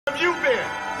have you been?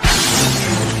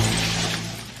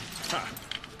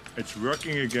 It's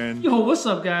working again. Yo, what's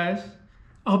up, guys?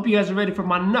 I hope you guys are ready for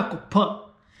my knuckle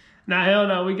puck. Now, hell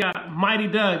no, we got Mighty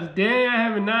Ducks. Dang, I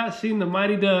have not seen the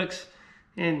Mighty Ducks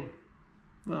in,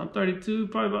 well, I'm 32,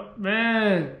 probably about,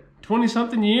 man,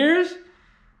 20-something years?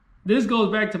 This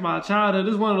goes back to my childhood.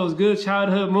 This is one of those good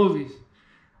childhood movies.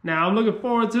 Now, I'm looking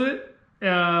forward to it.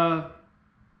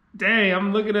 Dang,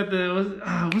 I'm looking at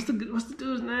the, what's the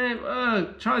dude's name?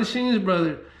 Charlie Sheen's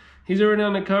brother. He's already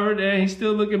on the cover, and he's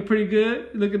still looking pretty good,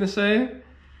 looking the same.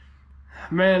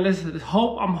 Man, listen,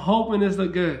 I'm hoping this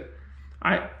look good.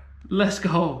 All right, let's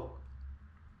go.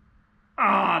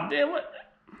 Ah, damn, what?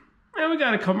 Man, we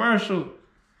got a commercial.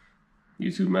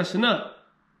 YouTube messing up.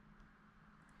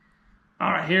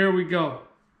 All right, here we go.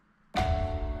 Oh.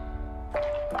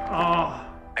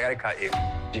 I gotta cut you.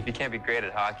 If you can't be great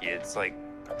at hockey, it's like,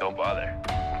 don't bother.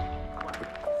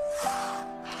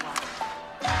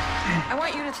 I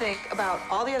want you to think about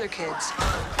all the other kids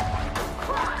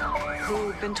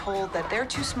who've been told that they're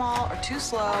too small or too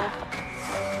slow.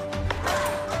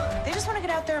 They just want to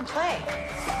get out there and play.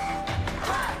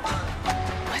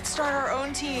 Let's start our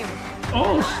own team.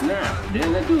 Oh, snap.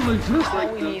 Damn, that dude looks just like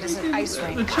All we need is an ice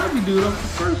rink. the chubby dude up the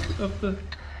first of the...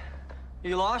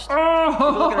 You lost? Oh!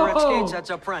 You're looking at red skates, that's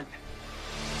up front.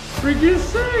 Freaking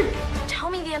sick!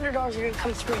 Tell me the underdogs are gonna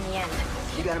come through in the end.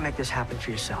 You gotta make this happen for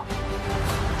yourself.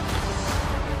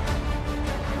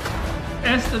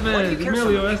 Estevez,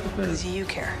 Emilio Estevez. Does you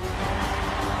care?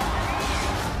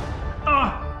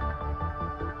 Ah!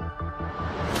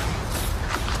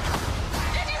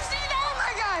 Did you see that? Oh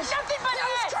my gosh! Nothing but that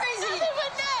was crazy! Nothing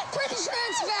but net! Pretty sure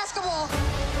it's basketball.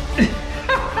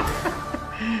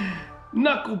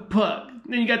 Knuckle puck.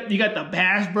 Then you got the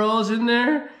Bash Bros in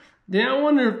there. Then I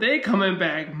wonder if they coming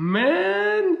back,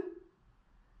 man.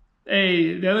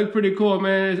 Hey, that look pretty cool,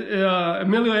 man.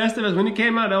 Emilio Estevez, when he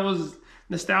came out, that was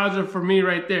nostalgia for me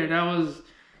right there. That was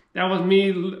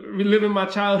me reliving my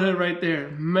childhood right there,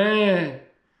 man.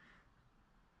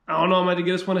 I don't know. I'm about to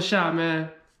get this one a shot,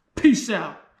 man. Peace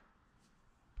out.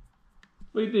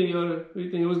 What do you think, Yoda? What do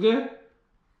you think? It was good?